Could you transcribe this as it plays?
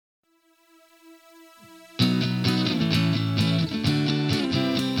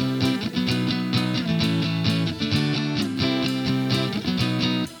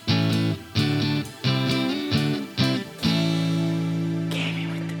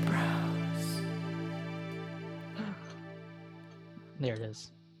There it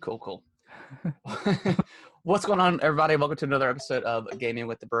is. Cool. What's going on, everybody? Welcome to another episode of Gaming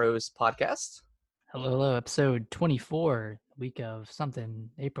with the Bros podcast. Hello. Episode 24, week of something,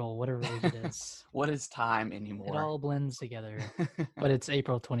 April, whatever week it is. What is time anymore? It all blends together, but it's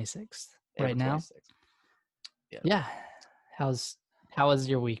April 26th right April now. 26th. Yeah. How has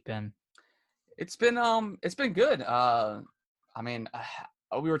your week been? It's been good. We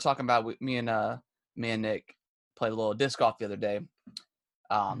were talking about me and Nick played a little disc golf the other day.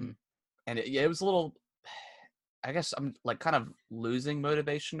 And it was a little, I guess I'm like kind of losing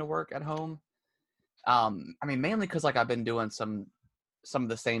motivation to work at home. Mainly because like I've been doing some of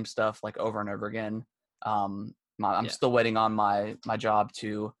the same stuff like over and over again. I'm still waiting on my job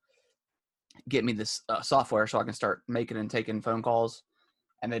to get me this software so I can start making and taking phone calls,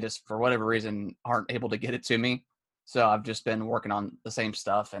 and they just for whatever reason aren't able to get it to me. So I've just been working on the same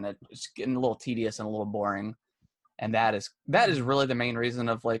stuff, and it's getting a little tedious and a little boring. And that is really the main reason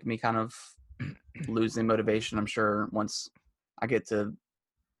of like me kind of losing motivation. I'm sure once I get to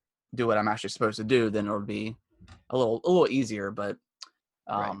do what I'm actually supposed to do, then it'll be a little easier. But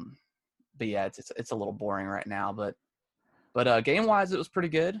Right. But yeah, it's a little boring right now. But game wise, it was pretty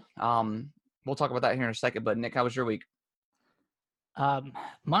good. We'll talk about that here in a second. But Nick, how was your week? Mine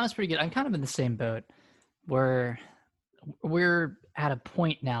was pretty good. I'm kind of in the same boat where we're at a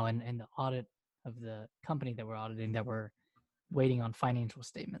point now in the audit of the company that we're auditing that we're waiting on financial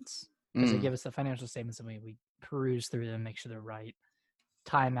statements. Because they give us the financial statements and we peruse through them, make sure they're right,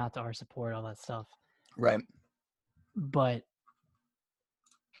 time out to our support, all that stuff. Right. But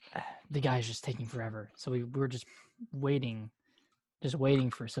the guy's just taking forever. So we're just waiting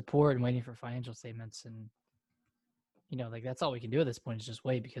for support and waiting for financial statements. And, like that's all we can do at this point is just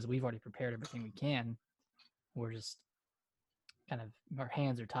wait, because we've already prepared everything we can. We're just our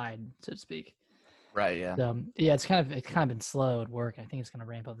hands are tied, so to speak. Right. Yeah. It's kind of been slow at work. I think it's going to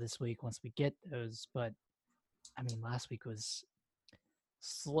ramp up this week once we get those. But last week was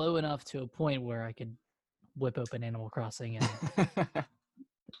slow enough to a point where I could whip open Animal Crossing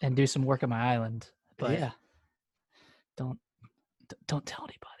and do some work on my island. But yeah, don't tell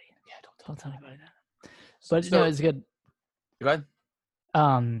anybody. Yeah, Don't tell anybody that. But no, it's good. Go ahead.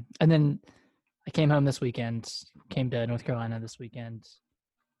 And then I came home this weekend. Came to North Carolina this weekend.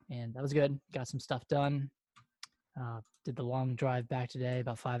 And that was good. Got some stuff done. Did the long drive back today,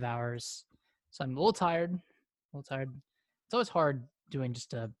 about 5 hours. So I'm a little tired. It's always hard doing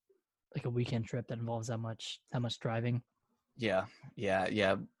just a weekend trip that involves that much driving. Yeah.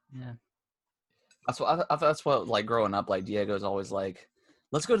 Yeah. That's what like growing up, like Diego's always like,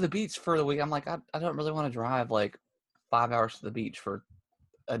 let's go to the beach for the week. I'm like, I don't really want to drive like 5 hours to the beach for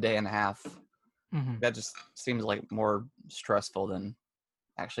a day and a half. Mm-hmm. That just seems like more stressful than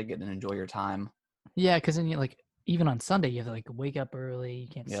actually getting to enjoy your time. Yeah, because then even on Sunday you have to wake up early. You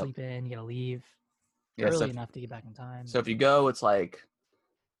can't sleep in. You gotta leave early enough to get back in time. So if you go, it's like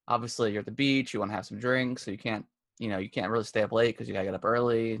obviously you're at the beach. You want to have some drinks, so you can't really stay up late because you gotta get up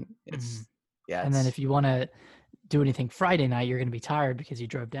early. And then if you want to do anything Friday night, you're gonna be tired because you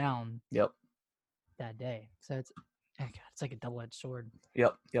drove down. Yep. That day, so it's like a double-edged sword.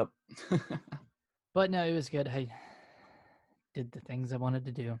 Yep. But no, it was good. I did the things I wanted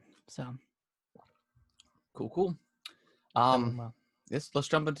to do. So cool. Let's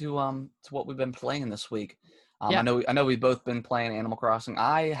jump into to what we've been playing this week. I know we've both been playing Animal Crossing.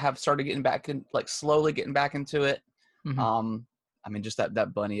 I have started getting back in, slowly getting back into it. Mm-hmm. Just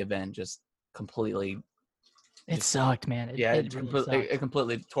that bunny event just completely. It sucked, man. It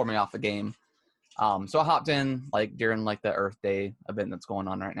completely tore me off the game. So I hopped in during the Earth Day event that's going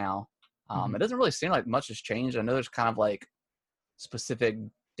on right now. It doesn't really seem like much has changed. I know there's kind of specific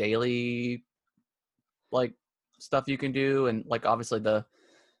daily stuff you can do, and obviously the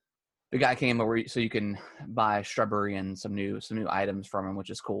guy came over so you can buy shrubbery and some new items from him, which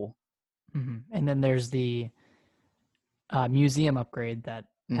is cool. Mm-hmm. And then there's the museum upgrade that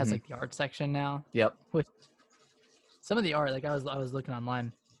has the art section now. Yep. With some of the art, I was looking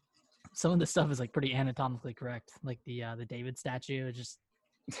online, some of the stuff is pretty anatomically correct. The David statue is just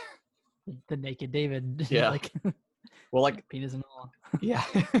the naked David. Yeah. Well, penis and all. Yeah.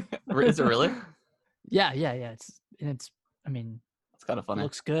 Is it really? Yeah. It's kind of funny. It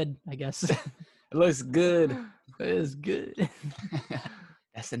looks good, I guess. It looks good. It is good.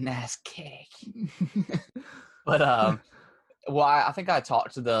 That's a nice cake. But I think I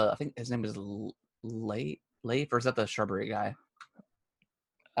talked to I think his name is Leif, or is that the shrubbery guy?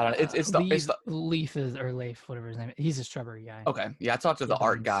 I don't know. It's the Leaf or Leif, whatever his name is. He's a shrubbery guy. Okay. Yeah, I talked to the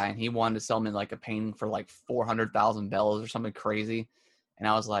art guy, and he wanted to sell me a painting for 400,000 bells or something crazy. And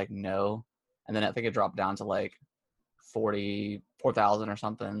I was like, no. And then I think it dropped down to 40 4,000 or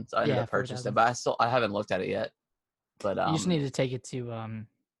something. So I ended Yeah, up purchasing 4,000. it, but I haven't looked at it yet. But You just need to take it to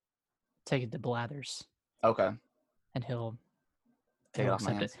Blathers, okay, and he'll take it off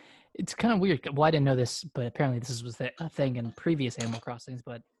my accept it. hands. It's kind of weird. Well, I didn't know this, but apparently this was a thing in previous Animal Crossings.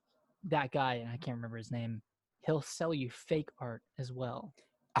 But that guy, and I can't remember his name, he'll sell you fake art as well.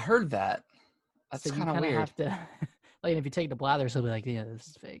 I heard that. That's So you kind of kind of weird. have to, like, if you take it to Blathers, he'll be like, "Yeah, this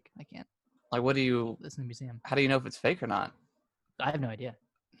is fake. I can't. Like, what do you? This is in the museum." How do you know if it's fake or not? I have no idea.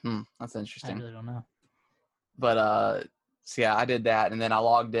 That's I interesting. really don't know. But so yeah, I did that, and then I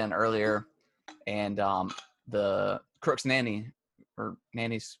logged in earlier, and the Crook's nanny or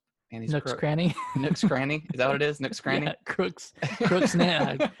nanny's Nook's crook, Cranny. Nook's Cranny. Is that what it is? Nook's Cranny. Yeah, Crook's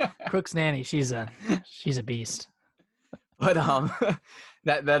nanny. She's a beast. But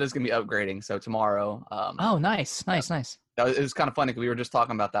that is gonna be upgrading. So tomorrow, Oh, nice. it was kind of funny because we were just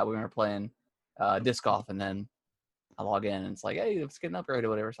talking about that. We were playing disc golf, and then I log in, and it's like, hey, let's get an upgrade or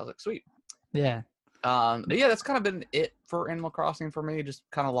whatever. So I was like, sweet. Yeah. But yeah, that's kind of been it for Animal Crossing for me. Just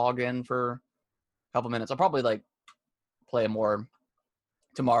kind of log in for a couple minutes. I'll probably like play more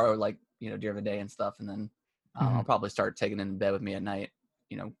tomorrow, like during the day and stuff, and then I'll probably start taking it in bed with me at night.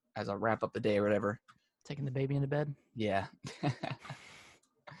 As I wrap up the day or whatever. Taking the baby into bed. Yeah.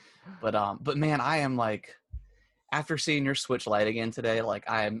 But man, I am like, after seeing your Switch Lite again today, like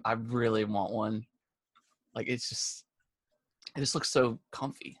I really want one. Like it just looks so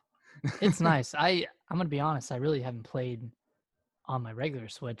comfy. It's nice. I'm gonna be honest. I really haven't played on my regular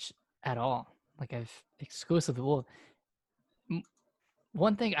Switch at all. Like I've exclusively. Well,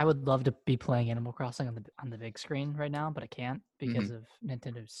 one thing I would love to be playing Animal Crossing on the big screen right now, but I can't because of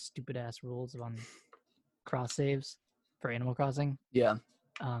Nintendo's stupid ass rules on cross saves for Animal Crossing. Yeah.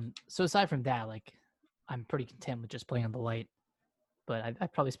 So aside from that, like I'm pretty content with just playing on the Lite. But I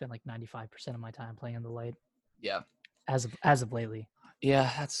probably spent like 95% of my time playing on the Lite. Yeah. As of lately. Yeah,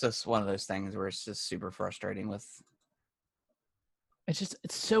 that's just one of those things where it's just super frustrating with. It's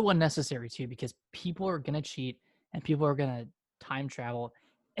so unnecessary too, because people are gonna cheat and people are gonna time travel,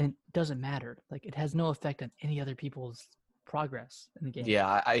 and it doesn't matter. Like it has no effect on any other people's progress in the game.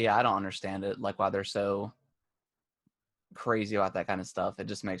 Yeah, I don't understand it. Like why they're so crazy about that kind of stuff. It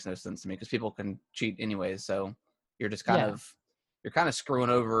just makes no sense to me because people can cheat anyways. So you're just kind of screwing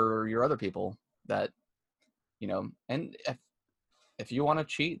over your other people that and if you want to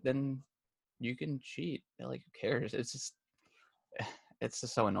cheat, then you can cheat. Like who cares? It's just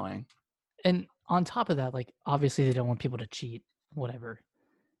so annoying. And on top of that, like obviously they don't want people to cheat, whatever.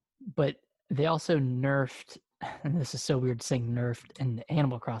 But they also nerfed, and this is so weird saying nerfed in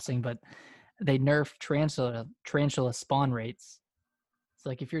Animal Crossing, but they nerfed tarantula spawn rates. It's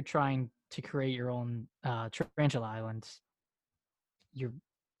like if you're trying to create your own tarantula island,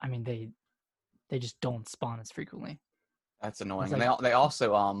 they just don't spawn as frequently. That's annoying. Like, And they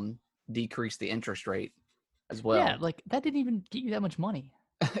also decrease the interest rate as well. Yeah, like that didn't even get you that much money.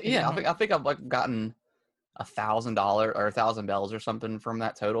 Yeah, I think I've like gotten $1,000 or 1,000 bells or something from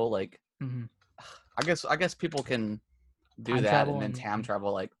that total. Like, I guess people can do Time that travel and then time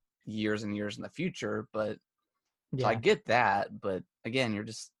travel like years and years in the future. But yeah. so I get that, but again, you're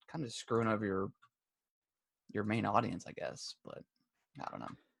just kind of screwing over your main audience, I guess. But I don't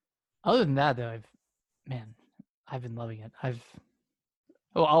know. Other than that, though, I've been loving it.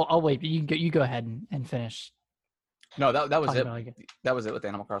 I'll wait. You go ahead and finish. No, that was it. Like that was it with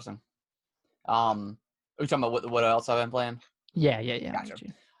Animal Crossing. Are you talking about what else I've been playing? Yeah.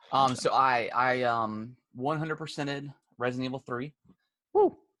 Gotcha. So I 100%ed Resident Evil 3.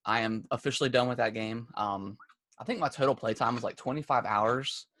 Woo! I am officially done with that game. I think my total playtime was like 25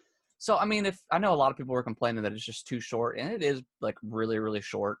 hours. So I mean, if I know a lot of people were complaining that it's just too short, and it is like really, really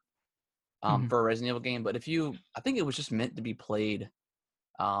short for a Resident Evil game. But I think it was just meant to be played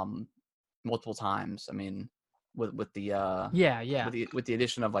multiple times. I mean, with the with the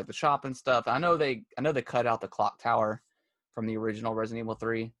addition of like the shop and stuff. I know they cut out the clock tower from the original Resident Evil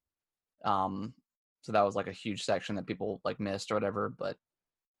 3. So that was like a huge section that people like missed or whatever. But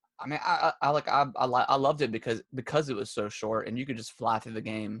I mean, I loved it because it was so short and you could just fly through the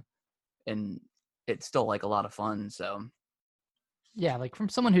game, and it's still like a lot of fun. So yeah, like from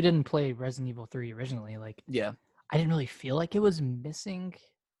someone who didn't play Resident Evil 3 originally, like yeah, I didn't really feel like it was missing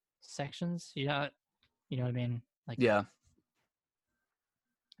sections. You know what I mean? Like yeah,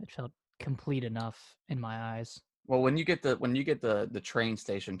 it felt complete enough in my eyes. Well, when you get the train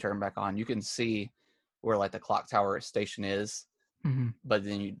station turned back on, you can see where like the clock tower station is, but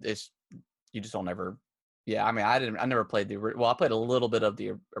then you just don't ever. Yeah, I mean, I never played I played a little bit of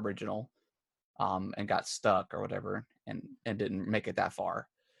the original, and got stuck or whatever, and didn't make it that far.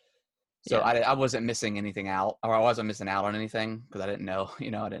 So Yeah. I wasn't missing anything out, or I wasn't missing out on anything because I didn't know,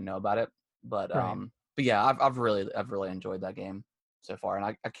 I didn't know about it. Right. But yeah, I've really enjoyed that game so far, and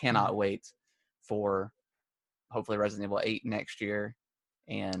I Mm. cannot wait for hopefully Resident Evil 8 next year,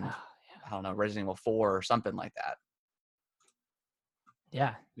 and Ah, I don't know, Resident Evil 4 or something like that,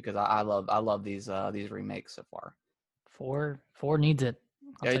 yeah. because I love these remakes so far. Four needs it.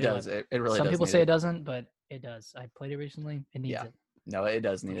 I'll Yeah, it tell you does. what. It really Some does people need say it. it doesn't, but it does. I played it recently. It needs Yeah. it No, it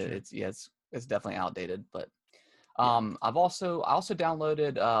does for need it. sure. It's definitely outdated, but Yeah. I also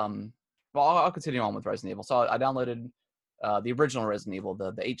downloaded well, I'll continue on with Resident Evil. So I downloaded the original Resident Evil,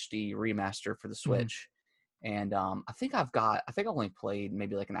 the HD remaster for the Hmm. Switch. And I think I only played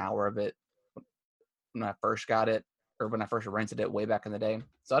maybe like an hour of it when I first got it, or when I first rented it way back in the day.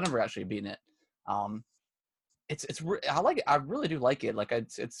 So I never actually beaten it. Um I like it. I really do like it. Like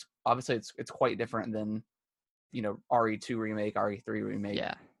it's obviously it's quite different than, RE2 remake, RE3 remake,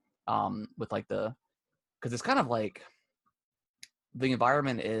 Yeah. with like because it's kind of like the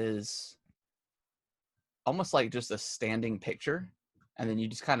environment is almost like just a standing picture, and then you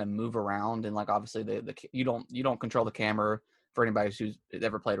just kind of move around, and like obviously you don't control the camera for anybody who's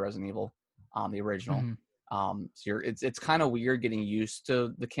ever played Resident Evil, the original. Hmm. So it's kind of weird getting used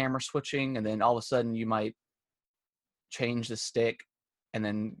to the camera switching, and then all of a sudden you might change the stick and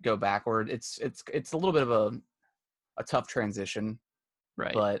then go backward. It's a little bit of a tough transition,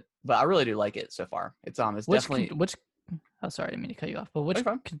 Right. but I really do like it so far. It's definitely. Which? Oh, sorry, I didn't mean to cut you off. But Very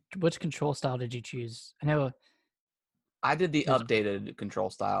fun. which control style did you choose? I know I did the there's. updated control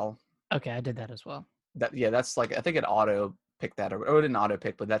style. Okay, I did that as well. That's like, I think it auto picked that, or it didn't auto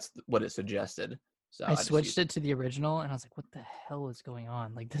pick, but that's what it suggested. So I I just switched used. it to the original, and I was like, "What the hell is going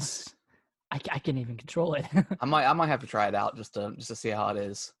on? Like this, I can't even control it. I might have to try it out just to see how it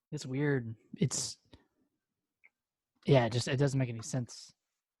is. It's weird. It's yeah, it doesn't make any sense."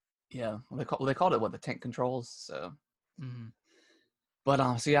 Yeah, they called it what, the tank controls. So, Mm.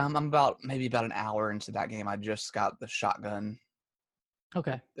 but so yeah, I'm maybe about an hour into that game. I just got the shotgun.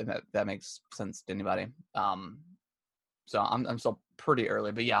 Okay. If that makes sense to anybody. So I'm still pretty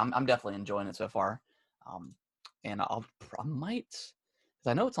early, but yeah, I'm definitely enjoying it so far. Um, and I might, because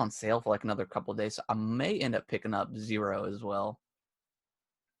I know it's on sale for like another couple of days. So I may end up picking up Zero as well.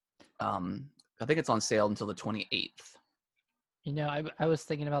 I think it's on sale until the 28th. I was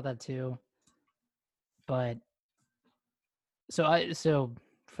thinking about that too, but so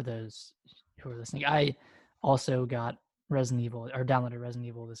for those who are listening, I also got Resident Evil or downloaded Resident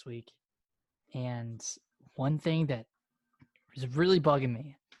Evil this week, and one thing that is really bugging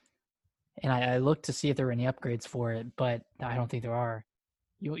me, and I looked to see if there were any upgrades for it, but I don't think there are.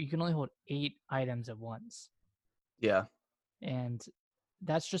 You can only hold 8 items at once, Yeah. and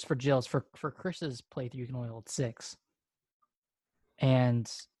that's just for Jill's. For Chris's playthrough, you can only hold 6.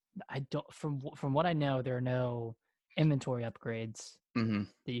 And I don't from what I know, there are no inventory upgrades Mm-hmm.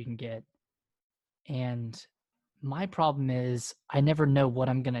 that you can get. And my problem is I never know what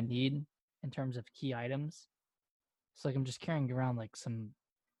I'm gonna need in terms of key items. So like I'm just carrying around like some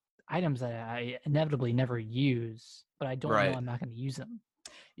items that I inevitably never use, but I don't know Right. I'm not gonna use them.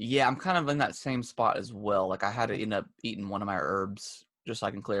 Yeah, I'm kind of in that same spot as well. Like I had to end up eating one of my herbs just so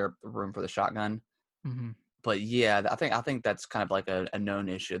I can clear up the room for the shotgun. Mm-hmm. But yeah, I think that's kind of like a known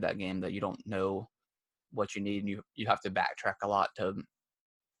issue of that game, that you don't know what you need, and you have to backtrack a lot to,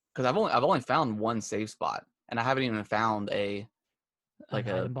 because I've only found one save spot, and I haven't even found An like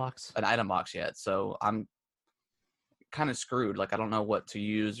item box. an item box yet. So I'm kind of screwed. Like I don't know what to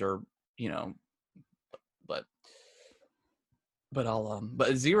use, or you know, but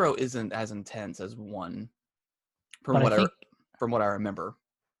but Zero isn't as intense as one, from But what I remember.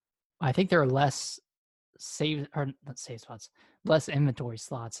 I think there are less save or not save spots, less inventory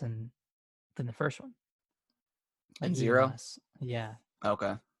slots than the first one. And Like even Zero. less. Yeah.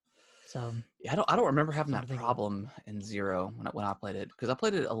 Okay. So Yeah, I don't remember having something that to think about. problem in Zero when I played it, because I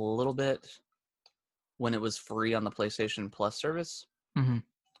played it a little bit when it was free on the PlayStation Plus service.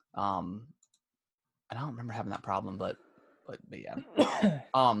 Mm-hmm. Um, and I don't remember having that problem, but yeah.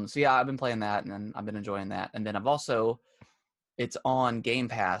 So yeah, I've been playing that, and then I've been enjoying that, and then it's on Game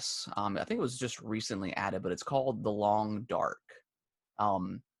Pass. I think it was just recently added, but it's called The Long Dark.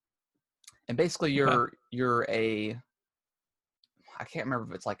 Um, and basically Okay. you're a, I can't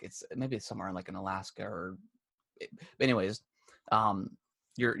remember if it's maybe it's somewhere in like in Alaska, or but anyways, um,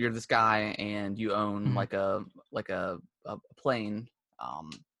 you're this guy, and you own Mm-hmm. like a plane.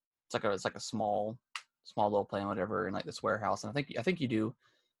 It's like a small little plane, whatever, in like this warehouse. And I think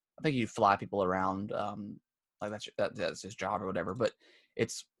you fly people around. Like that's his job or whatever. But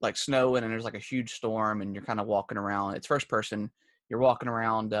it's like snowing, and there's like a huge storm, and you're kind of walking around. It's first person. you're walking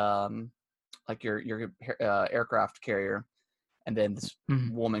around like your aircraft carrier, and then this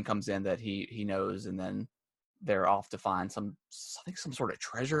Mhm. woman comes in that he knows, and then they're off to find I think some sort of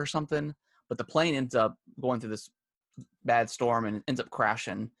treasure or something. But the plane ends up going through this bad storm and ends up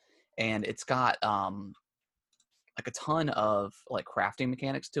crashing, and it's got like a ton of like crafting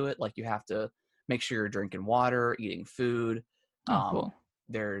mechanics to it. Like you have to make sure you're drinking water, eating food. Oh, Um, cool.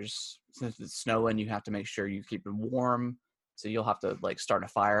 since it's snowing, you have to make sure you keep it warm. So you'll have to like start a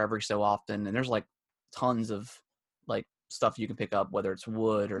fire every so often. And there's like tons of like stuff you can pick up, whether it's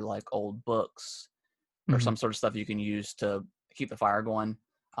wood or like old books or Mhm. some sort of stuff you can use to keep the fire going.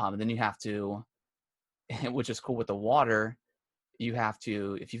 And then you have to, which is cool with the water, you have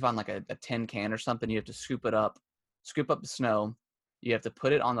to, if you find like a tin can or something, you have to scoop up the snow. You have to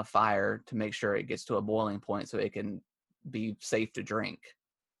put it on the fire to make sure it gets to a boiling point so it can be safe to drink.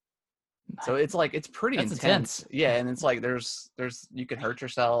 So it's like, it's pretty That's intense. intense. Yeah. And it's like, you can hurt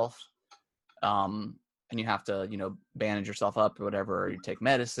yourself. And you have to, bandage yourself up or whatever, or you take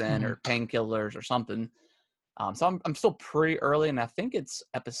medicine Mhm. or painkillers or something. So I'm still pretty early, and I think it's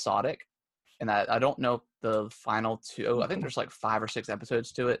episodic. And I don't know the final two. I think Okay. there's like 5 or 6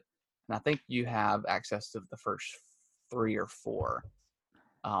 episodes to it, and I think you have access to the first 3 or 4.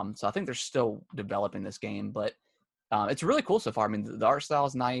 So I think they're still developing this game, but it's really cool so far. I mean, the art style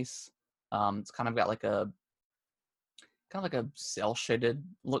is nice. It's kind of got like a cell shaded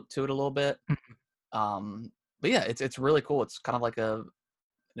look to it a little bit. Mhm. But yeah, it's really cool. It's kind of like a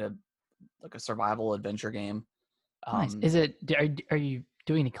like a survival adventure game. Nice. Um, Is it? Are you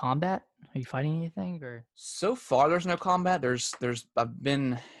doing any combat? Are you fighting anything or? so far, there's no combat. I've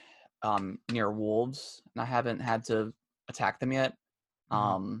been near wolves, and I haven't had to attack them yet. Mhm.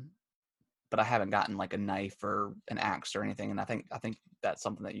 Um, but I haven't gotten like a knife or an axe or anything, and I think that's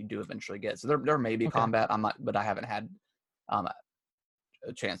something that you do eventually get. So there may be Okay. combat. I'm not, but I haven't had a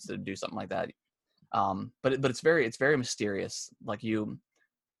chance to do something like that. But it's very mysterious. Like you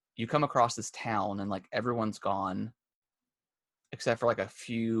come across this town, and like everyone's gone except for like a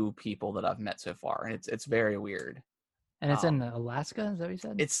few people that I've met so far, and it's very weird. And it's in Um, Alaska. Is that what you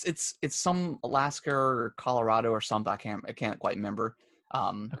said? it's some Alaska or Colorado or something. I can't quite remember.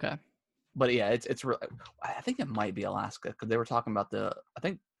 Um, Okay. but yeah, it's really. I think it might be Alaska because they were talking about I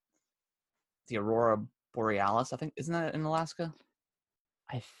think the Aurora Borealis. I think isn't that in Alaska?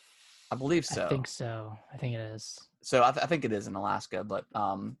 I th- I believe I so. think so. I think it is. So I think it is in Alaska, but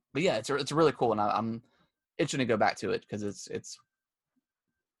yeah, it's really cool, and I'm itching to go back to it because it's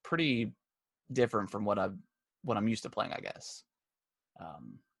pretty different from what I'm used to playing, I guess.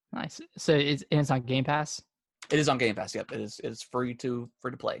 Um, Nice. So it's on Game Pass. it is on Game Pass. Yep, it is free to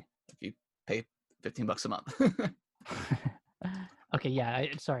play if you pay $15 a month. Okay. Yeah.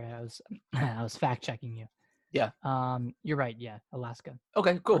 Sorry. I was I was fact checking you. Yeah. You're right. Yeah. Alaska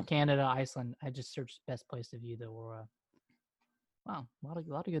Okay. or Cool. Canada, Iceland. I just searched best place to view the aurora. Wow. A lot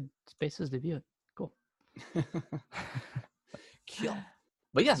of good spaces to view it. Cool. Kill.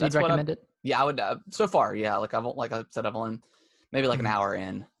 But yeah, So you'd that's what I. recommend it? Yeah, I would. So far, yeah. Like I said, I've only maybe like an Mhm. hour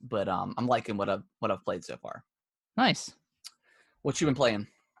in, but I'm liking what I've played so far. Nice. What you been playing?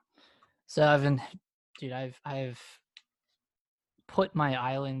 So dude, I've put my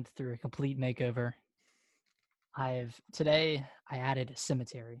island through a complete makeover. Today I added a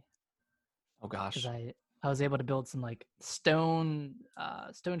cemetery Oh because gosh. I was able to build some like stone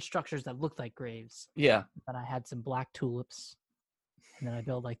structures that looked like graves. Yeah. But I had some black tulips, and then I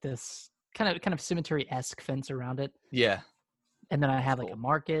built like this kind of cemetery-esque fence around it. Yeah. And then I That's have like a cool.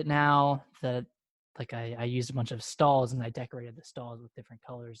 market now that like I used a bunch of stalls, and I decorated the stalls with different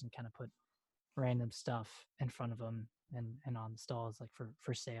colors and kind of put random stuff in front of them and on the stalls like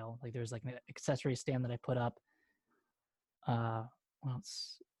for sale. Like there's like an accessory stand that I put up. Uh, what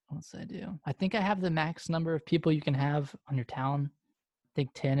else? What else did I do? I think I have the max number of people you can have on your town. I think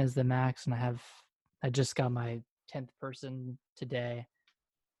 10 is the max, and I just got my 10th person today,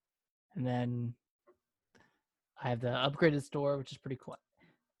 and then I have the upgraded store, which is pretty cool.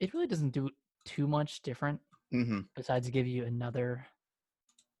 It really doesn't do too much different Mm-hmm. besides give you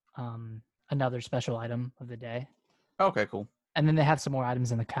um another special item of the day. Okay. Cool. And then they have some more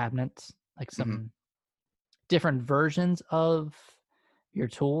items in the cabinets, like Mm-hmm. some different versions of your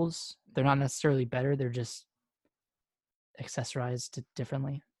tools. They're not necessarily better, they're just accessorized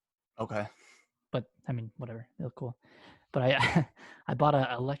differently. Okay. But I mean, whatever, they look cool. But I I bought an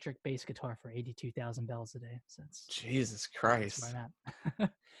electric bass guitar for 82,000 bells a day. So Jesus that's Christ. where I'm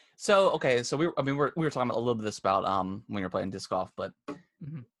at. So okay, so we were talking about a little bit of this about when you were playing disc golf, but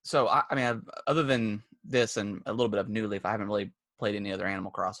Mhm. so I mean other than this and a little bit of New Leaf, I haven't really played any other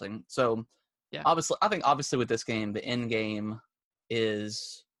Animal Crossing. So Yeah. obviously, I think obviously with this game, the end game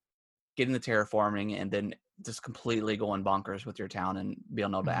is getting the terraforming and then just completely going bonkers with your town and being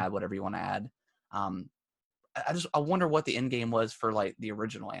able to Mhm. add whatever you want to add. Um, I wonder what the end game was for like the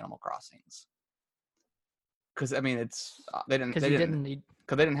original Animal Crossings. Because I mean, it's Because you didn't need.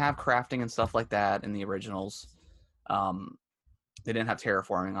 because they didn't have crafting and stuff like that in the originals. Um, they didn't have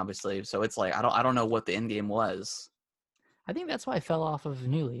terraforming, obviously. So it's like I don't know what the end game was. I think that's why I fell off of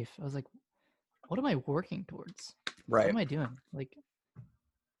New Leaf. I was like, what am I working towards? What Right. am I doing? Like,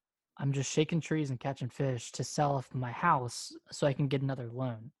 I'm just shaking trees and catching fish to sell off my house so I can get another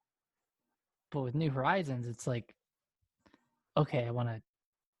loan. But with New Horizons, it's like, okay, I want to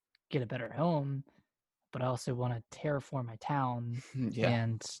get a better home, but I also want to terraform my town Yeah.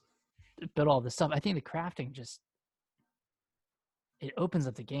 and build all this stuff. I think the crafting just it opens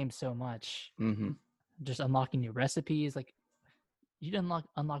up the game so much. Mm-hmm. Just unlocking new recipes, like you didn't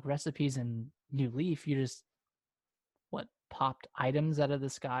unlock recipes in New Leaf. You just popped items out of the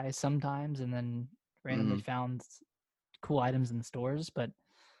sky sometimes, and then randomly Mm-hmm. found cool items in the stores. But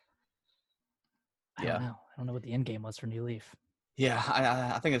I don't Yeah. know. I don't know what the end game was for New Leaf. Yeah,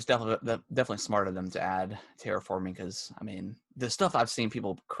 I think it's definitely smart of them to add terraforming because I mean the stuff I've seen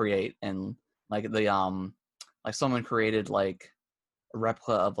people create and like like someone created like a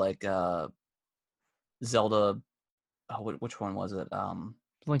replica of like Zelda. Oh, which one was it?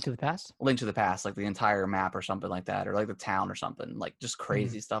 Link to the Past. Link to the Past, like the entire map or something like that, or like the town or something, like just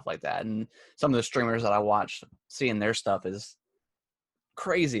crazy stuff like that. And some of the streamers that I watched, seeing their stuff is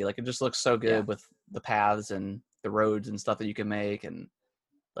crazy. Like it just looks so Yeah, good with the paths and the roads and stuff that you can make and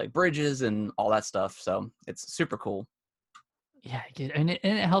like bridges and all that stuff. So it's super cool. yeah, and it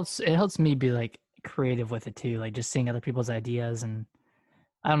helps. It helps me be like creative with it too. Like just seeing other people's ideas, and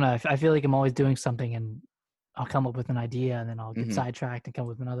I don't know. I feel like I'm always doing something, and I'll come up with an idea, and then I'll get Hmm. sidetracked and come up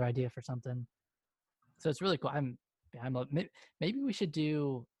with another idea for something. So it's really cool. Maybe we should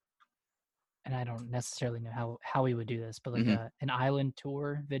do, and I don't necessarily know how we would do this, but like Hmm. an island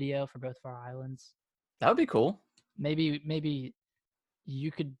tour video for both of our islands. That would be cool. Maybe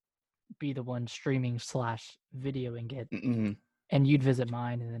you could be the one streaming slash videoing it, Hmm. and you'd visit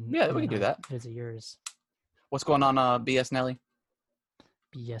mine, and then Yeah, we can do I'd that. visit yours. What's going on, BS Nelly?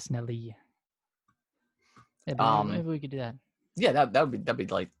 BS Nelly. Yeah, but maybe Um, we could do that. yeah, that'd be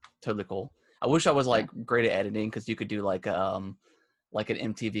like totally cool. I wish I was Yeah. like great at editing because you could do like an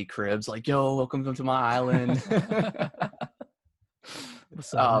MTV Cribs, like yo, welcome to my island.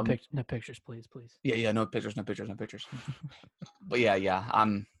 What's um, no pictures, please. yeah, no pictures, no pictures, no pictures. But yeah,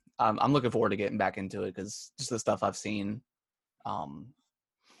 I'm looking forward to getting back into it because just the stuff I've seen, um,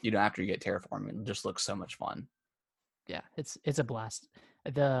 after you get terraforming, it just looks so much fun. Yeah, it's a blast.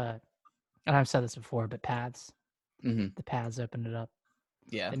 And I've said this before, but paths, Hmm. the paths open it up.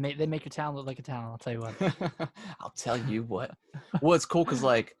 Yeah. They make your town look like a town. I'll tell you what. I'll tell you what. Well, it's cool because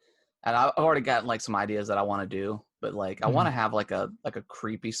like, and I've already gotten like some ideas that I want to do, but like I want to Mhm. have like a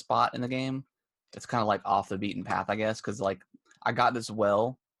creepy spot in the game. It's kind of like off the beaten path, I guess, because like I got this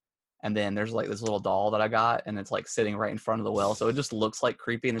well, and then there's like this little doll that I got, and it's like sitting right in front of the well, so it just looks like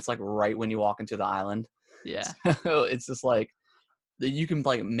creepy, and it's like right when you walk into the island. Yeah, So it's just like that you can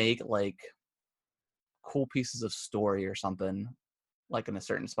like make like cool pieces of story or something like in a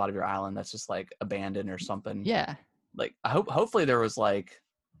certain spot of your island that's just like abandoned or something. yeah. Like I hopefully there was like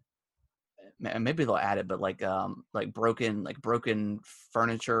maybe they'll add it, but like broken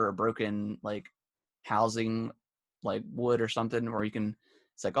furniture or broken like housing, like wood or something, where you can.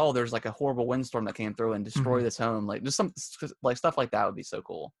 It's like, oh, there's like a horrible windstorm that came through and destroyed Mhm. this home. Like just some like stuff like that would be so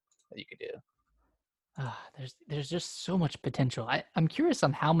cool that you could do. There's just so much potential. I'm curious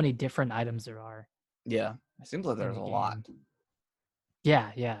on how many different items there are Yeah, it seems like in there's the a lot. game.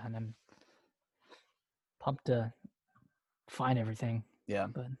 Yeah, and I'm pumped to find everything. Yeah.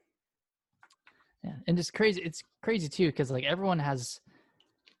 But yeah, and it's crazy. It's crazy too because like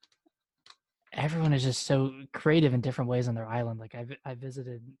everyone is just so creative in different ways on their island. Like I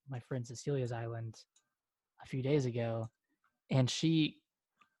visited my friend Cecilia's island a few days ago, and she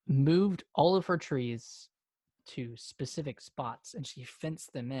moved all of her trees to specific spots, and she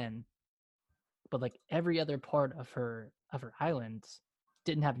fenced them in. But like every other part of her island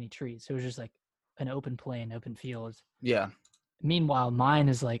didn't have any trees, so it was just like an open plain, open field. Yeah. Meanwhile, mine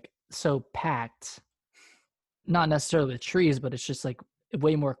is like so packed, not necessarily with trees, but it's just like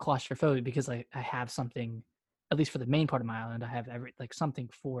way more claustrophobic because I have something, at least for the main part of my island, I have every like something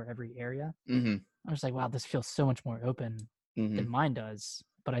for every area. Mm-hmm. I'm just like, wow, this feels so much more open Mm-hmm. than mine does.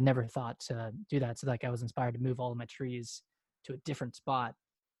 But I never thought to do that. So like I was inspired to move all of my trees to a different spot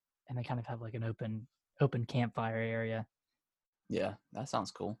and then kind of have like an open campfire area. Yeah, that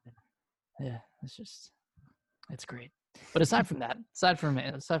sounds cool. Yeah, it's great. But aside from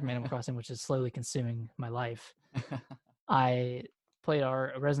Animal Crossing, which is slowly consuming my life, I played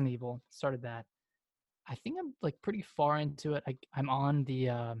our Resident Evil. Started that. I think I'm like pretty far into it. I'm on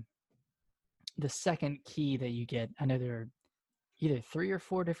the second key that you get. I know there are either 3 or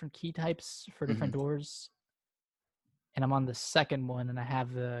 4 different key types for different doors, and I'm on the second one, and I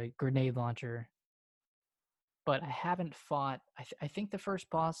have the grenade launcher. But I haven't fought. I think the first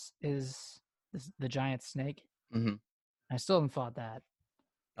boss is the giant snake. Mm-hmm. I still haven't fought that.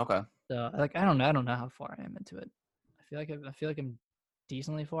 Okay. So like I don't know how far I am into it. I feel like I'm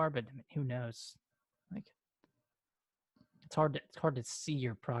decently far, but I mean, who knows? Like it's hard to see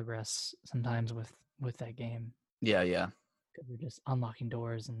your progress sometimes with that game Yeah, yeah. because you're just unlocking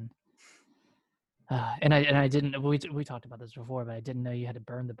doors and I didn't we talked about this before, but I didn't know you had to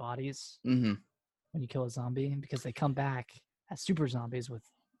burn the bodies Mm-hmm. when you kill a zombie because they come back as super zombies with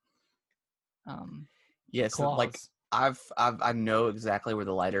Yeah, so like claws. I know exactly where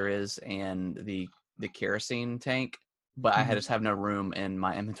the lighter is and the kerosene tank, but I Mhm. just have no room in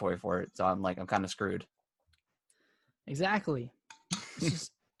my inventory for it, so I'm kind of screwed. Exactly. It's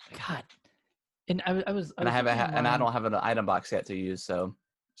just God. And I And was looking and I online. don't have an item box yet to use, so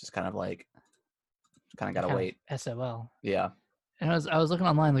just kind of You gotta kind wait. of SOL. Yeah. And I was looking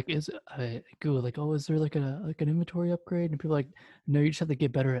online, like, Google, like, oh, is there like an inventory upgrade? And people are like, no, you just have to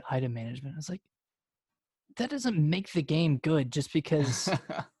get better at item management. I was like, that doesn't make the game good just because,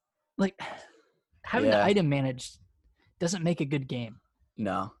 like, having to Yeah. item manage doesn't make a good game.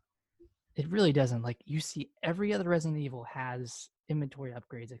 No. It really doesn't. Like, you see, every other Resident Evil has inventory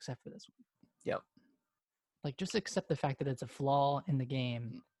upgrades except for this one. Yep. Like, just accept the fact that it's a flaw in the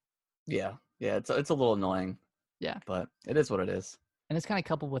game. Yeah. Yeah. It's a little annoying, Yeah, but it is what it is. and it's kind of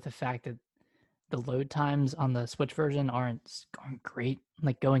coupled with the fact that the load times on the Switch version aren't great.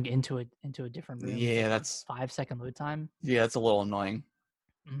 Like going into a different room, it's Yeah, like a that's 5-second load time. it's a little annoying.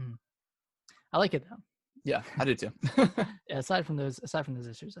 Mm. I like it though. Yeah, I do too. Yeah, aside from those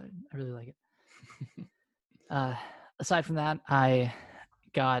issues, I really like it. Aside from that, I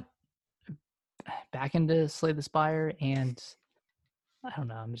got back into Slay the Spire, and I don't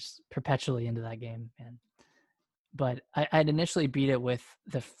know, I'm just perpetually into that game, man. But I'd initially beat it with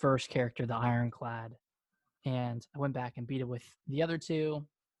the first character, the Ironclad, and I went back and beat it with the other two.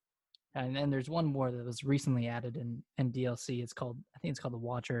 And then there's one more that was recently added in DLC. I think it's called the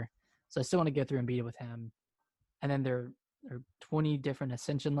Watcher. So I still want to go through and beat it with him. And then there are 20 different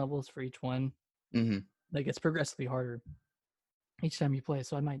ascension levels for each one. Mm-hmm. Like it's progressively harder each time you play.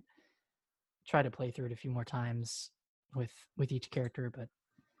 So I might try to play through it a few more times with each character, but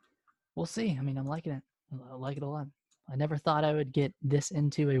we'll see. I mean, I'm liking it. I like it a lot. I never thought I would get this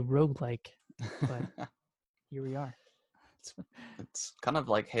into a roguelike, but here we are. It's kind of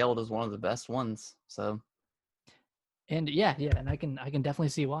like hailed as one of the best ones. So And yeah, and I can definitely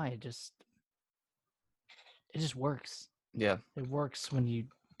see why. It just works. yeah. It works when you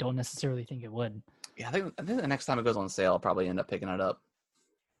don't necessarily think it would. Yeah, I think the next time it goes on sale, I'll probably end up picking it up.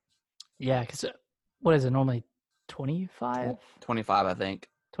 Yeah, because what is it normally? 25? 25, I think.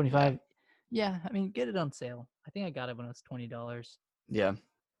 25? Yeah, I mean, get it on sale. I think I got it when it was $20. Yeah.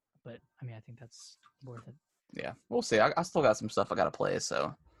 But I mean, I think that's worth it. Yeah. We'll see. I still got some stuff I got to play,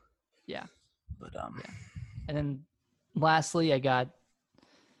 so. Yeah. But Yeah. And then lastly, I got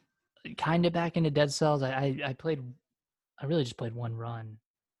kind of back into Dead Cells. I really just played one run,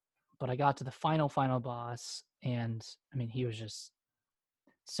 but I got to the final boss, and I mean, he was just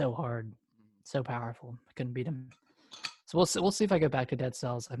so hard, so powerful. I couldn't beat him. So we'll see if I go back to Dead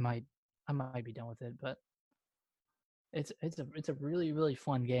Cells. I might be done with it, but it's a really really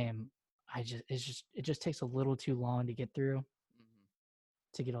fun game. It just takes a little too long to get through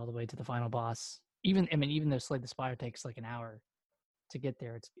to get all the way to the final boss. Even though Slay the Spire takes like an hour to get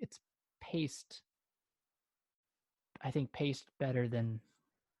there, it's paced. I think paced better than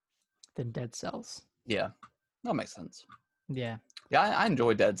Dead Cells. yeah, that makes sense. Yeah. Yeah, I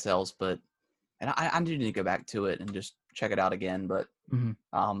enjoy Dead Cells, but I do need to go back to it and just check it out again. But but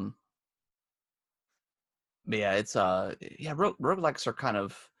yeah, it's roguelikes are kind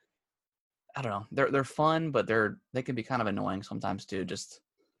of, I don't know, they're fun, but they can be kind of annoying sometimes too. Just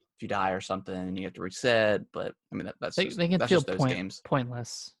if you die or something and you have to reset, but I mean They can that's feel just those games.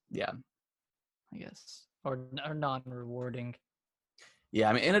 pointless. Yeah. I guess, or non-rewarding. Yeah,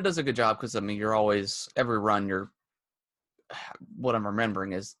 I mean, and it does a good job because I mean, you're always every run. What I'm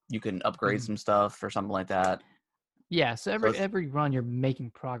remembering is you can upgrade some stuff or something like that. Yeah, so every run you're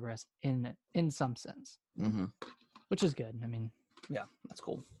making progress in some sense, which is good. I mean, yeah, that's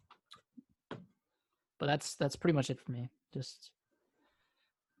cool. But that's pretty much it for me. Just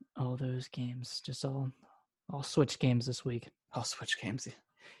all those games, just all All Switch games this week. Oh, Switch games.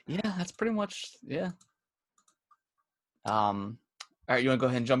 Yeah, that's pretty much yeah. All right, you want to go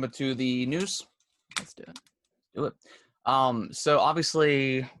ahead and jump into the news? Let's do it. Do it. So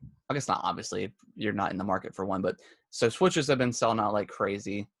obviously, I guess not obviously, you're not in the market for one, but so Switches have been selling out like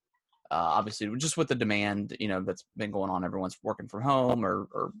crazy. Obviously, just with the demand, that's been going on. Everyone's working from home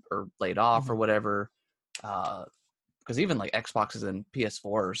or laid off or whatever. Because even like Xboxes and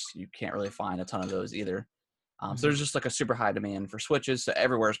PS4s, you can't really find a ton of those either. So there's just like a super high demand for Switches. So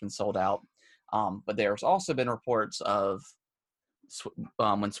everywhere's been sold out. But there's also been reports of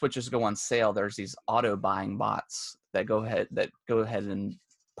when Switches go on sale, there's these auto buying bots that go ahead and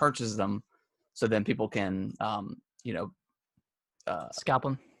purchase them, so then people can Scalp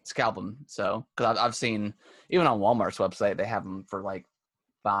them. scalp them. So because I've seen even on Walmart's website they have them for like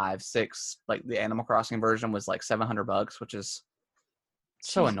 5-6. Like the Animal Crossing version was like $700, which is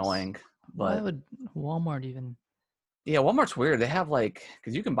so Jesus. annoying. Why But would Walmart even? yeah, Walmart's weird. They have like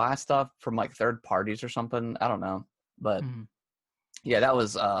because you can buy stuff from like third parties or something. I don't know, but. Yeah, that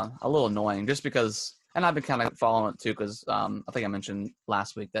was a little annoying just because, and I've been kind of following it too because I think I mentioned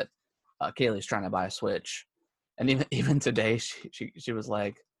last week that Kaylee's trying to buy a Switch, and even today she was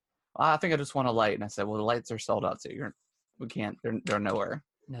like, I think I just want a light, and I said, well, the lights are sold out too. We can't. They're nowhere.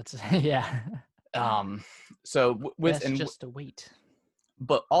 That's yeah. So with Best just to wait.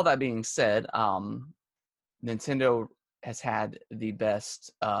 But all that being said, Nintendo has had the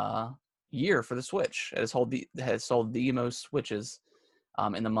best year for the Switch. It has sold the most Switches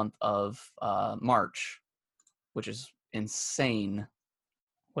in the month of March, which is insane.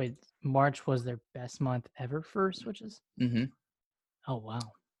 Wait, March was their best month ever for Switches? Mm-hmm. Oh, wow.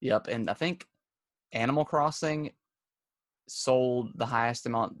 Yep, and I think Animal Crossing sold the highest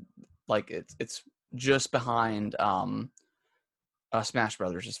amount. Like it's just behind Smash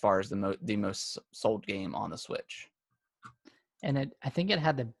Brothers as far as the most sold game on the Switch. And I think it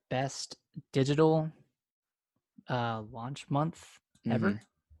had the best digital launch month ever. Mm-hmm.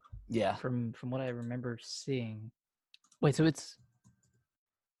 Yeah. From what I remember seeing. Wait, so it's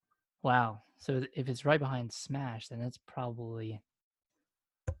wow. So if it's right behind Smash, then it's probably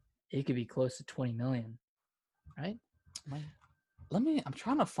it could be close to 20 million, right? I'm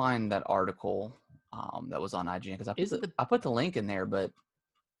trying to find that article that was on IGN because I put the link in there, but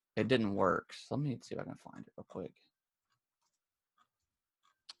it didn't work. So let me see if I can find it real quick.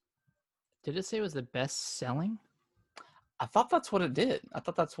 Did it say it was the best selling? I thought that's what it did. I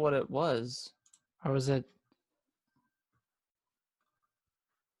thought that's what it was. Or was it?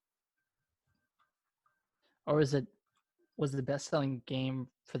 Or was the best selling game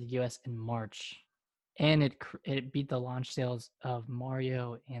for the US in March? And it beat the launch sales of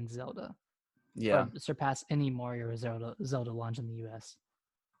Mario and Zelda. Yeah. Or surpassed any Mario or Zelda launch in the US.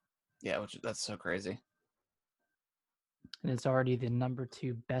 Yeah, that's so crazy. And it's already the number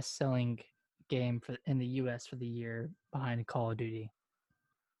 2 best selling game in the US for the year behind Call of Duty.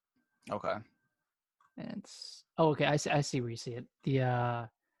 Okay. And it's okay. I see where you see it. The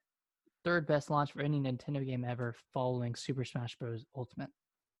third best launch for any Nintendo game ever, following Super Smash Bros. Ultimate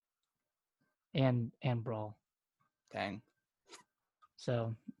and Brawl. Dang.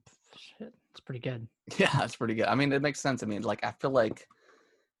 So, shit, it's pretty good. Yeah, it's pretty good. I mean, it makes sense. I mean, like I feel like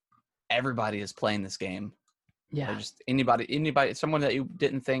everybody is playing this game. Yeah. Like, just anybody, someone that you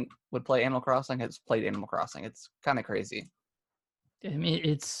didn't think would play Animal Crossing has played Animal Crossing. It's kind of crazy. I mean,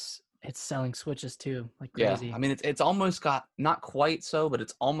 it's selling Switches too, like crazy. Yeah, I mean, it's almost got not quite so, but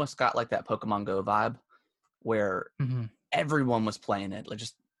it's almost got like that Pokemon Go vibe, where everyone was playing it. Like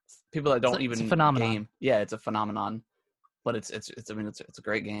just people that don't even it's a phenomenon. game. Yeah, it's a phenomenon, but it's I mean, it's a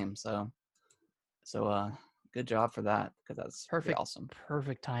great game. So good job for that because that's perfect, awesome.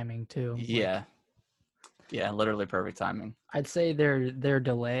 Perfect timing too. Yeah. Like, yeah, literally perfect timing. I'd say their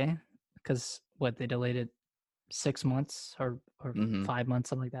delay, because they delayed it 6 months or 5 months,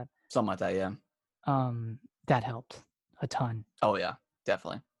 something like that. Something like that, yeah. That helped a ton. Oh yeah,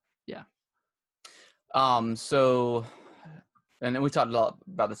 definitely. Yeah. So, and then we talked a lot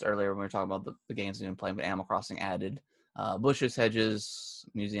about this earlier when we were talking about the games we've been playing, but Animal Crossing added bushes, hedges,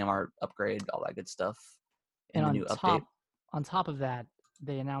 museum art upgrade, all that good stuff. And the new update. On top of that,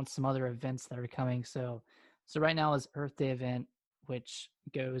 they announced some other events that are coming. So right now is Earth Day event, which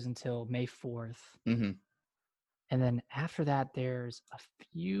goes until May 4th. Mm-hmm. And then after that, there's a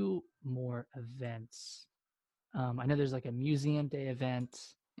few more events. I know there's like a Museum Day event.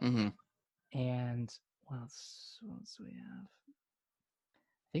 Mm-hmm. And what else do we have?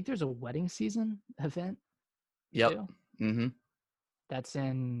 I think there's a wedding season event. Yep. Mm-hmm. That's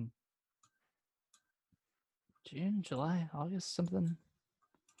in June, July, August, something.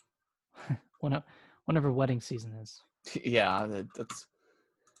 One whenever wedding season is. Yeah, that's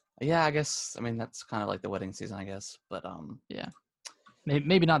yeah. I guess I mean that's kind of like the wedding season, I guess. But Yeah,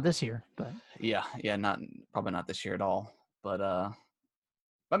 maybe not this year, but yeah, not probably not this year at all. But I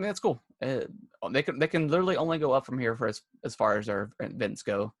mean that's cool. They can literally only go up from here for as far as their events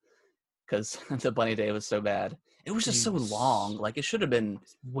go, because the bunny day was so bad. It was just so long. Like it should have been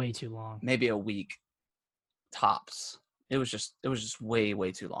way too long. maybe a week tops. It was just way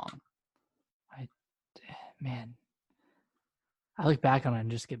too long. Man, I look back on it and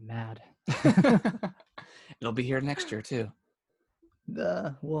just get mad. It'll be here next year too.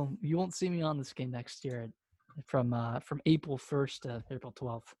 Well, you won't see me on this game next year from April 1st to April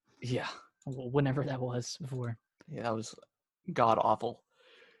 12th. Yeah. Whenever that was before. Yeah, that was god awful.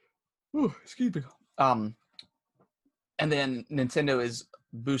 Ooh, excuse me. And then Nintendo is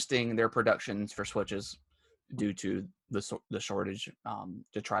boosting their productions for Switches due to the shortage,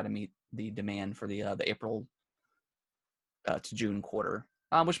 to try to meet the demand for the April to June quarter,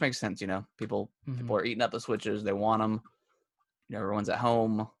 which makes sense. You know, people are eating up the Switches. They want them. You know, everyone's at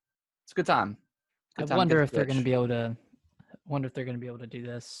home. It's a good time. I wonder if they're going to be able to. Wonder if they're going to be able to do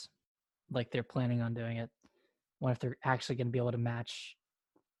this, like they're planning on doing it. Wonder if they're actually going to be able to match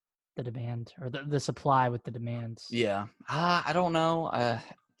the demand or the supply with the demands. Yeah, I don't know.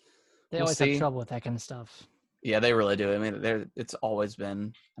 They always have trouble with that kind of stuff. Yeah, they really do. I mean, it's always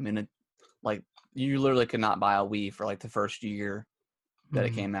been. I mean, like you literally could not buy a Wii for like the first year that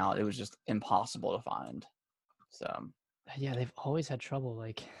it came out. It was just impossible to find. So yeah, they've always had trouble.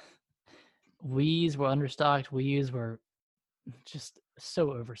 Like Wii's were understocked. Wii U's were just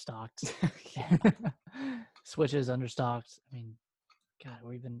so overstocked. Switches understocked. I mean, God,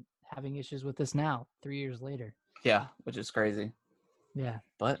 we're even having issues with this now, 3 years later. Yeah, which is crazy. Yeah.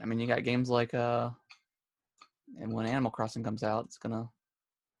 But I mean, you got games like and when Animal Crossing comes out, it's gonna.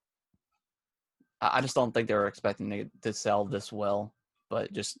 I just don't think they were expecting it to sell this well,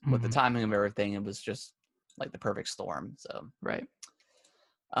 but just with the timing of everything, it was just like the perfect storm. So right.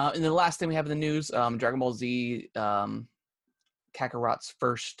 And then the last thing we have in the news, Dragon Ball Z, Kakarot's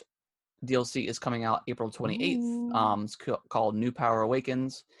first DLC is coming out April 28th. It's called New Power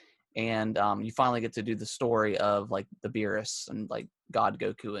Awakens, and you finally get to do the story of like the Beerus and like God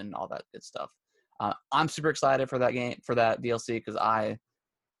Goku and all that good stuff. I'm super excited for that game, for that DLC, because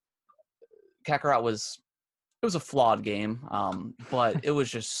Kakarot was a flawed game, but it was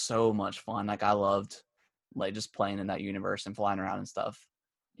just so much fun. Like I loved like just playing in that universe and flying around and stuff.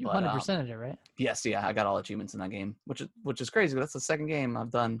 You 100%ed it, right? Yes, yeah, I got all achievements in that game, which is crazy. That's the second game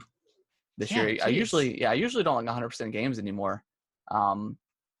I've done this year. Geez. I usually don't like 100% games anymore.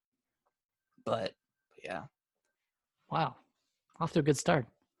 But yeah. Wow. Off to a good start.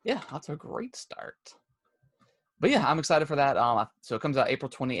 Yeah, that's a great start. But yeah, I'm excited for that. So it comes out April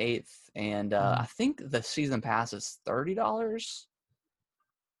 28th, and I think the season pass is $30.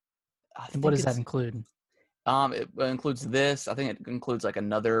 And what does that include? It includes this. I think it includes like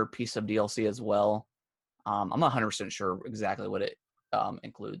another piece of DLC as well. I'm not 100% sure exactly what it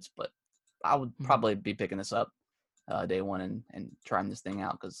includes, but I would probably be picking this up day one and trying this thing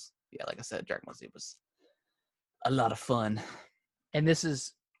out because, yeah, like I said, Dragon Ball Z was a lot of fun. And this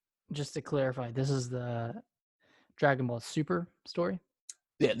is, just to clarify, this is the Dragon Ball Super story?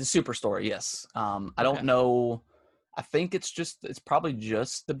 Yeah, the Super story, yes. I don't know. I think it's probably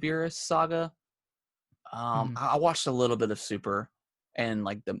just the Beerus saga. I watched a little bit of Super and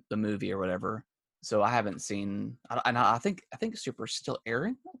like the movie or whatever. So I haven't seen. I think Super's still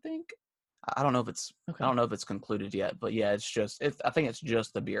airing. I think. I don't know if it's. I don't know if it's concluded yet. But yeah, I think it's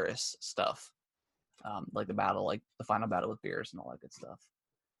just the Beerus stuff. Like the battle, like the final battle with Beerus and all that good stuff.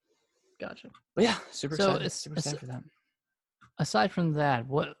 Gotcha. But yeah, super excited for that. Aside from that,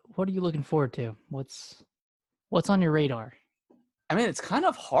 what are you looking forward to? What's on your radar? I mean, it's kind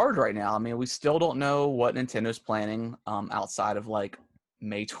of hard right now. I mean, we still don't know what Nintendo's planning outside of like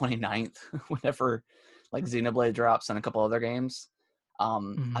May 29th, whenever like Xenoblade drops and a couple other games.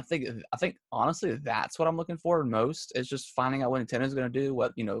 I think honestly that's what I'm looking for most, is just finding out what Nintendo's going to do,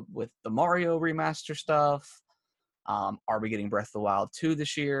 what, you know, with the Mario remaster stuff. Are we getting Breath of the Wild 2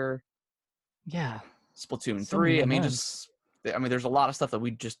 this year? Yeah. Splatoon 3. I mean, there's a lot of stuff that we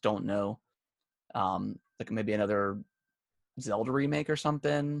just don't know. Like maybe another Zelda remake or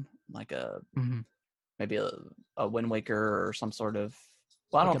something, like maybe a Wind Waker or some sort of.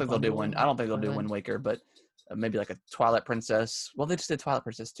 Well, I don't think they'll do Wind Waker, but maybe like a Twilight Princess. Well, they just did Twilight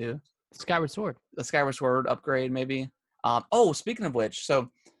Princess too. Skyward Sword. The Skyward Sword upgrade, maybe. Speaking of which, so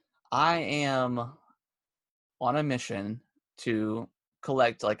I am on a mission to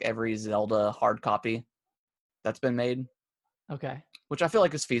collect like every Zelda hard copy that's been made. Okay. which I feel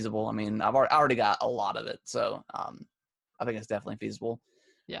like is feasible. I mean, I already got a lot of it, so I think it's definitely feasible.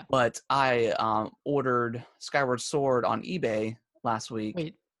 Yeah. But I ordered Skyward Sword on eBay last week.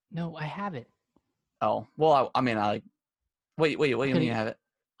 Wait, no, I have it. Oh, well, I mean, wait, what do you mean you have it?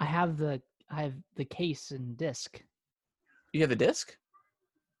 I have the case and disc. You have the disc?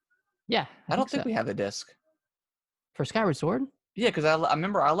 Yeah, I don't think think so. we have the disc. For Skyward Sword. Yeah, because I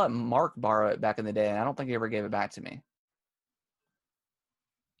remember I let Mark borrow it back in the day, and I don't think he ever gave it back to me.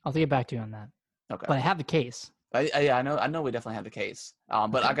 I'll get back to you on that. Okay. But I have the case. Yeah, I know we definitely have the case.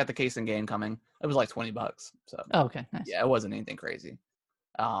 But Okay. I got the case in game coming. It was like $20. So Oh, okay, nice. yeah, it wasn't anything crazy.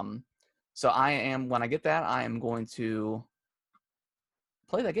 So when I get that, I am going to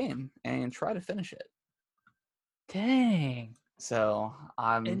play that game and try to finish it. Dang. So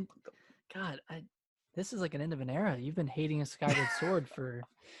And God, this is like an end of an era. You've been hating a Skyward Sword for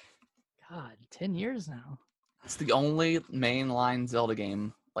 10 years now. It's the only mainline Zelda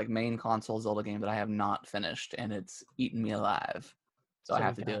game, like main console Zelda game that I have not finished, and it's eaten me alive. So I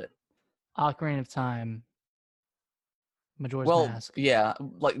have to do it. Ocarina of Time, Majora's Mask. Yeah,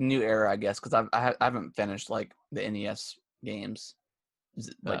 like new era, I guess, because I haven't finished like the NES games.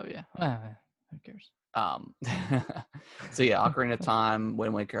 Oh yeah, who cares? So yeah, Ocarina of Time,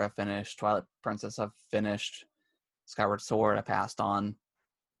 Wind Waker, I finished. Twilight Princess, I've finished. Skyward Sword, I passed on.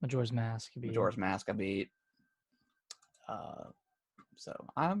 Majora's Mask, I beat. So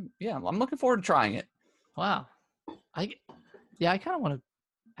I'm looking forward to trying it. Wow, I kind of want to.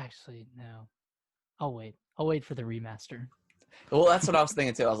 Actually, no, I'll wait for the remaster. Well, that's what I was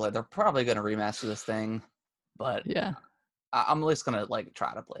thinking too. I was like, they're probably gonna remaster this thing, but yeah, I'm at least gonna like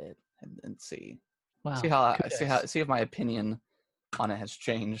try to play it and see. Wow. See if my opinion on it has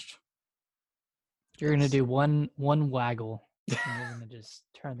changed. You're gonna do one waggle, and you're gonna just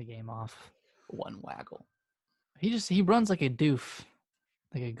turn the game off. One waggle. He runs like a doof,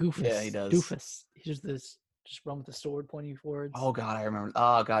 like a goofus. Yeah, he does. Doofus. He just run with the sword pointing forwards. Oh God, I remember.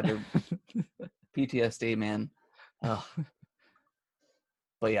 Oh God, dude. PTSD, man. Ugh.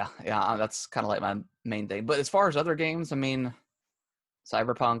 But yeah, that's kind of like my main thing. But as far as other games, I mean,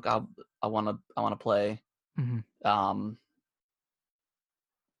 Cyberpunk, I want to play. Mm-hmm.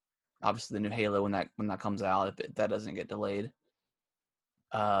 Obviously the new Halo when that comes out, if that doesn't get delayed.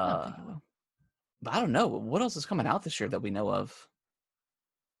 I don't think it will. But I don't know what else is coming out this year that we know of.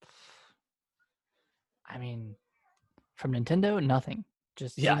 I mean, from Nintendo, nothing.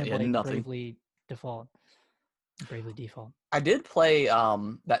 Just nothing. Bravely Default. I did play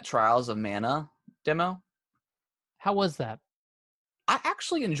that Trials of Mana demo. How was that? I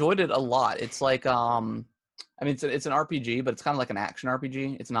actually enjoyed it a lot. It's like I mean it's an RPG, but it's kind of like an action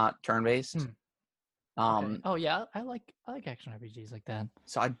RPG. It's not turn-based. Okay. Oh yeah, I like action RPGs like that.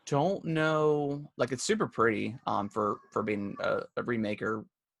 So I don't know, like it's super pretty for being a remaker.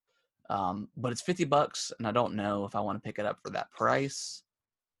 But it's $50 and I don't know if I want to pick it up for that price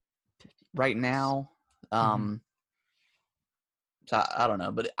right now. So I don't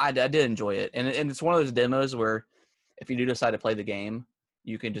know, but I did enjoy it. And it's one of those demos where if you do decide to play the game,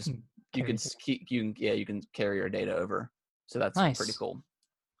 you can just you can carry your data over. So that's nice. Pretty cool.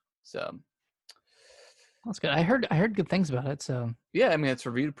 So that's good. I heard good things about it. So yeah, I mean it's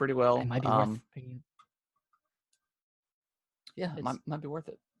reviewed pretty well. It might be worth picking. Yeah, it might be worth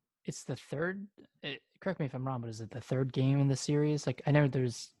it. It's the third. Correct me if I'm wrong, but is it the third game in the series? Like I know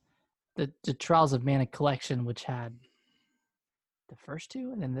there's the Trials of Mana collection, which had the first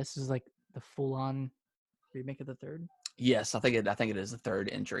two, and then this is like the full-on remake of the third. Yes, I think it is the third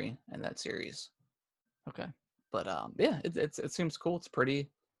entry in that series. Okay, but yeah, it seems cool. It's pretty.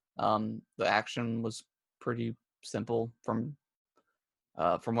 The action was pretty simple from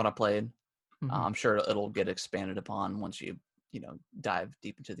what I played. I'm sure it'll get expanded upon once you dive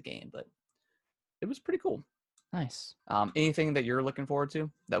deep into the game, but it was pretty cool. Nice. Anything that you're looking forward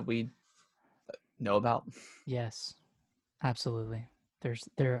to that we know about? Yes, absolutely.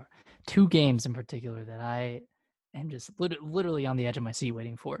 There are two games in particular that I am just literally on the edge of my seat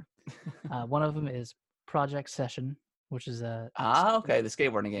waiting for. One of them is Project Session, which is the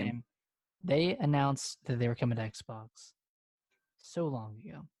skateboarding game. They announced that they were coming to Xbox so long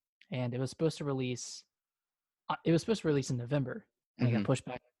ago, and it was supposed to release. It was supposed to release in November, and it got pushed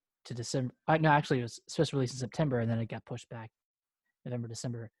back to December. No, actually, it was supposed to release in September, and then it got pushed back November,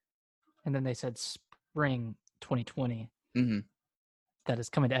 December, and then they said spring 2020. That is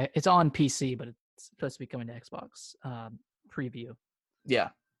coming to. It's on PC, but it's supposed to be coming to Xbox preview. Yeah,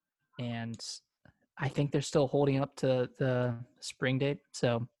 and I think they're still holding up to the spring date,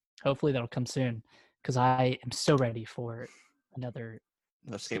 so hopefully that'll come soon because I am so ready for another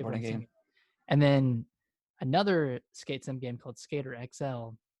skateboarding game. And then another skate sim game called Skater XL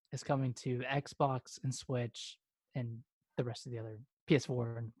is coming to Xbox and Switch and the rest of the other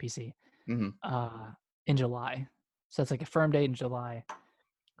PS4 and PC in July. So it's like a firm date in July.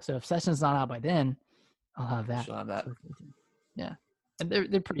 So if Session's not out by then, I'll have that. She'll have that. Yeah, and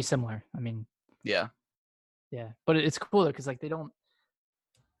they're pretty similar. I mean, yeah, but it's cool because like they don't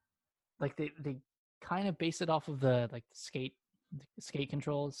like they kind of base it off of the like skate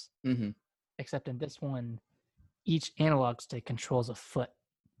controls, except in this one, each analog stick controls a foot.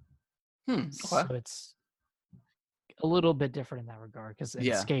 Okay. So it's a little bit different in that regard because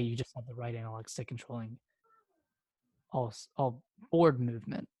in skate you just have the right analog stick controlling all board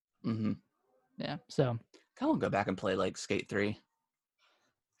movement. Yeah, so I want to go back and play like Skate 3.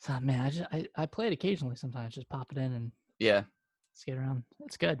 So man, I play it occasionally. Sometimes just pop it in and skate around.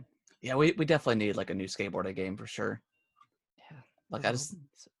 It's good. Yeah, we definitely need like a new skateboarding game for sure. Yeah, like I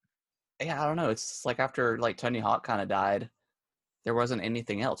don't know. It's like after like Tony Hawk kind of died, there wasn't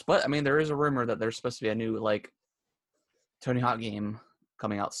anything else. But I mean, there is a rumor that there's supposed to be a new like Tony Hawk game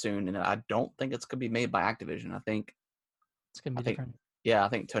coming out soon, and I don't think it's gonna be made by Activision. I think it's gonna be different. Yeah, I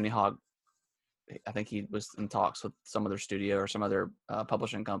think Tony Hawk. I think he was in talks with some other studio or some other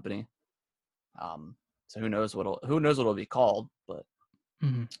publishing company. So who knows what it'll be called? But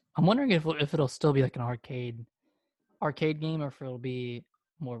I'm wondering if it'll still be like an arcade game, or if it'll be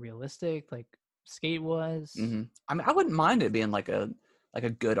more realistic, like Skate was. I mean, I wouldn't mind it being like a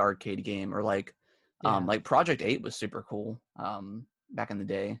good arcade game, or like Project 8 was super cool back in the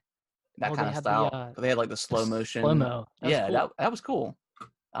day. That kind of style. They had like the slow motion. Slow-mo. That was cool.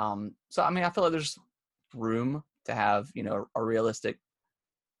 So I mean, I feel like there's room to have, you know, a realistic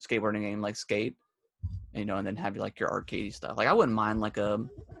skateboarding game like Skate, you know, and then have like your arcadey stuff. Like I wouldn't mind like an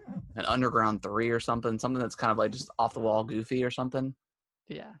Underground 3 or something that's kind of like just off the wall goofy or something.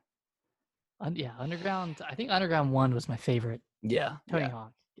 Yeah. Underground. I think Underground 1 was my favorite. Tony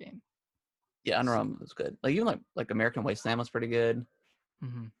Hawk game. Yeah, Underground was good. Like even like American Wasteland was pretty good.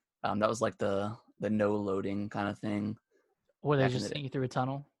 That was like the no loading kind of thing. Or they just sent you through a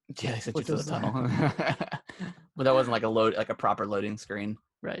tunnel. Yeah, they sent you through the tunnel. But that wasn't like a proper loading screen.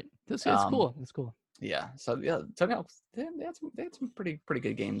 Right. It's cool. It's cool. Yeah. So yeah, Tony Hawk, they had some pretty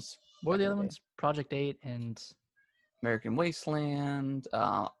good games. What were the other ones? Project 8 and American Wasteland.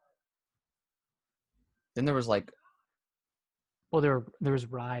 Then there was like, well, there was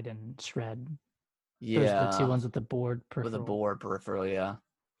Ride and Shred. Yeah. Those are the two ones with the board peripheral. With the board peripheral, yeah.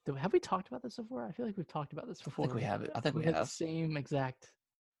 Have we talked about this before? I feel like we've talked about this before. I think we have it. I think we had have the same exact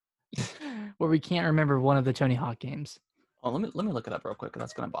where we can't remember one of the Tony Hawk games. Oh, let me look it up real quick.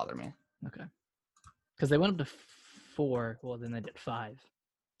 That's gonna bother me. Okay. Because they went up to 4. Well, then they did 5.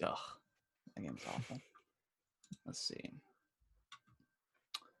 Ugh, that game's awful. Let's see.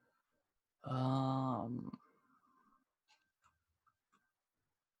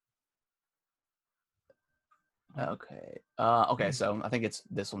 Okay. Okay. So I think it's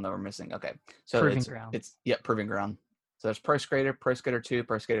this one that we're missing. Okay. So Proving Ground. Proving Ground. So there's Pro Skater 2,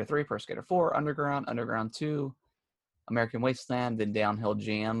 Pro Skater 3, Pro Skater 4, Underground 2, American Wasteland, then Downhill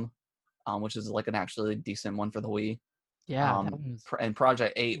Jam, which is like an actually decent one for the Wii. Yeah. And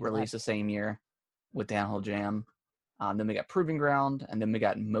Project 8 released the same year with Downhill Jam. Then we got Proving Ground, and then we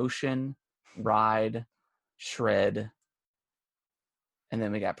got Motion, Ride, Shred, and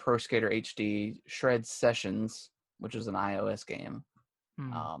then we got Pro Skater HD, Shred Sessions, which is an iOS game,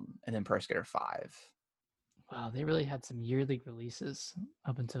 and then Pro Skater 5. Wow, they really had some yearly releases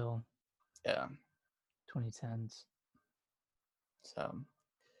up until 2010s. So,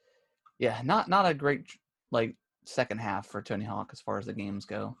 yeah, not a great like second half for Tony Hawk as far as the games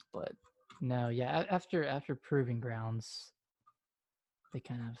go, but no, yeah, after Proving Grounds, they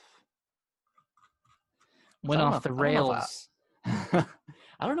kind of went off the rails.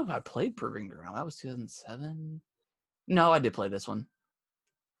 I don't know if I played Proving Ground. That was 2007. No, I did play this one.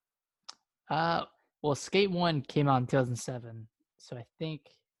 Well, Skate 1 came out in 2007, so I think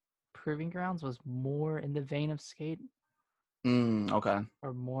Proving Grounds was more in the vein of Skate. Okay.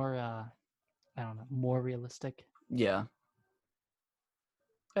 Or more, I don't know, more realistic. Yeah.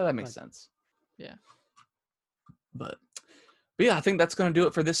 Yeah, that makes sense. Yeah. But yeah, I think that's going to do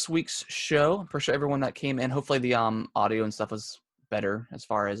it for this week's show. Appreciate everyone that came in. Hopefully the audio and stuff was better as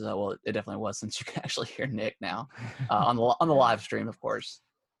far as, well, it definitely was, since you can actually hear Nick now on the live stream, of course.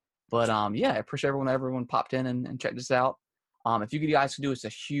 But yeah, I appreciate everyone popped in and checked us out. If you guys could do us a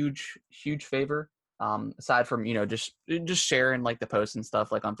huge favor, aside from, you know, just sharing like the posts and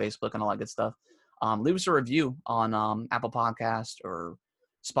stuff like on Facebook and all that good stuff, leave us a review on Apple Podcast or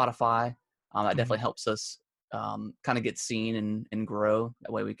Spotify. That definitely helps us kind of get seen and grow.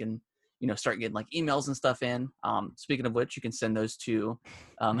 That way we can, start getting like emails and stuff in. Speaking of which, you can send those to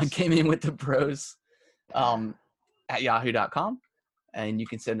Gaming with the Bros at yahoo.com, and you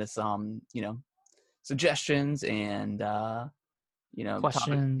can send us suggestions and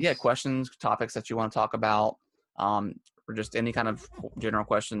Questions. questions, topics that you want to talk about, or just any kind of general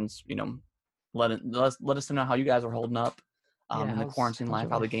questions. Let us know how you guys are holding up in the quarantine life,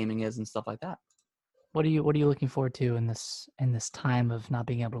 how the gaming is and stuff like that. What are you looking forward to in this time of not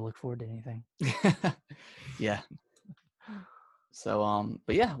being able to look forward to anything? Yeah. So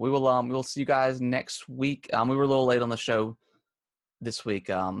but yeah, we'll see you guys next week. We were a little late on the show this week,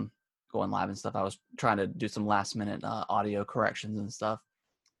 going live and stuff. I was trying to do some last minute audio corrections and stuff.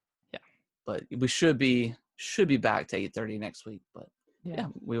 Yeah. But we should be back to 8:30 next week. But yeah,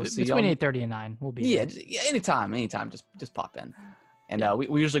 we will see you between 8:30 and 9. We'll be yeah, anytime, just pop in. And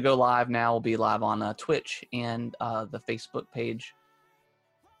we usually go live now. We'll be live on Twitch and the Facebook page,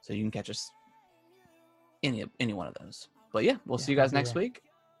 so you can catch us any one of those. But yeah, we'll see you guys next week.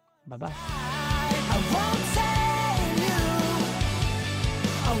 Bye bye. I won't tell you.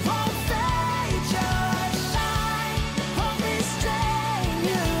 I won't